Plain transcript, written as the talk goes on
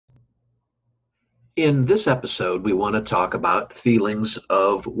In this episode, we want to talk about feelings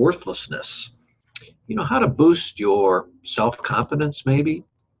of worthlessness. How to boost your self confidence, maybe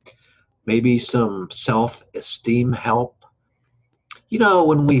some self esteem help.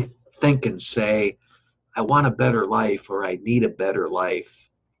 When we think and say, I want a better life or I need a better life,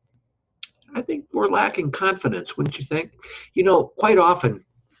 I think we're lacking confidence, wouldn't you think? Quite often,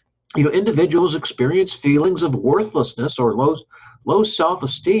 individuals experience feelings of worthlessness or low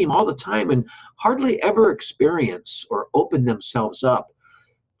self-esteem all the time and hardly ever experience or open themselves up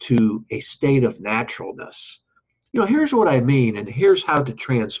to a state of naturalness. Here's what I mean, and here's how to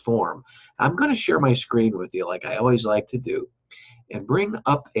transform. I'm going to share my screen with you like I always like to do and bring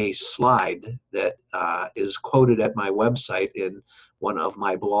up a slide that is quoted at my website in one of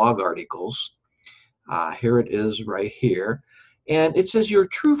my blog articles. Here it is right here. And it says, your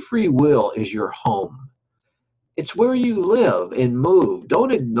true free will is your home. It's where you live and move.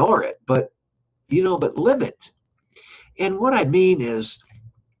 Don't ignore it, but live it. And what I mean is,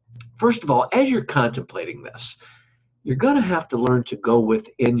 first of all, as you're contemplating this, you're going to have to learn to go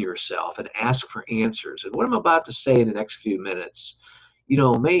within yourself and ask for answers. And what I'm about to say in the next few minutes,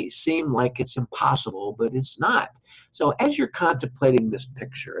 may seem like it's impossible, but it's not. So as you're contemplating this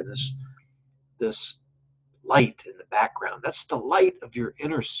picture and this light in the background, that's the light of your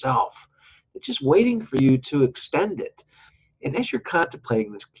inner self. It's just waiting for you to extend it. And as you're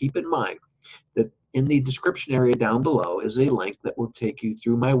contemplating this, keep in mind that in the description area down below is a link that will take you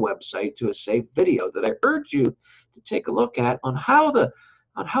through my website to a saved video that I urge you to take a look at on how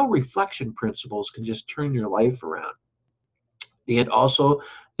reflection principles can just turn your life around. And also,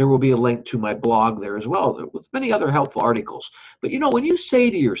 there will be a link to my blog there as well, with many other helpful articles. But when you say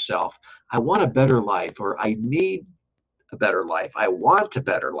to yourself, I want a better life, or I need a better life, I want a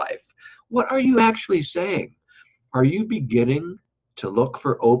better life, what are you actually saying? Are you beginning to look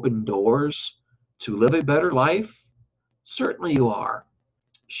for open doors to live a better life? Certainly you are.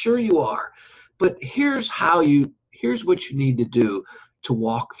 Sure you are. But here's what you need to do to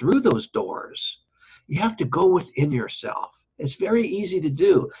walk through those doors. You have to go within yourself. It's very easy to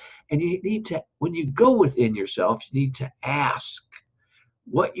do. And when you go within yourself, you need to ask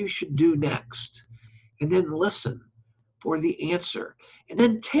what you should do next. And then listen for the answer. And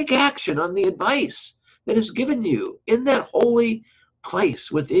then take action on the advice that is given you in that holy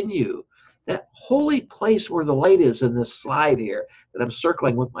place within you. That holy place where the light is in this slide here that I'm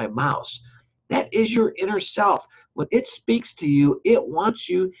circling with my mouse. That is your inner self. When it speaks to you, it wants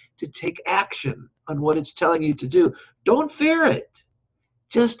you to take action on what it's telling you to do. Don't fear it.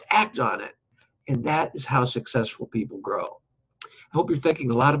 Just act on it. And that is how successful people grow. I hope you're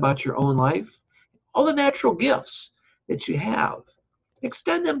thinking a lot about your own life, all the natural gifts that you have.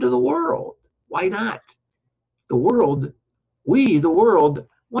 Extend them to the world. Why not? The world, the world,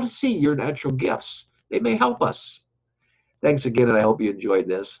 want to see your natural gifts. They may help us. Thanks again, and I hope you enjoyed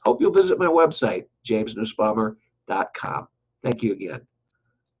this. Hope you'll visit my website, jamesnussbaumer.com. Thank you again.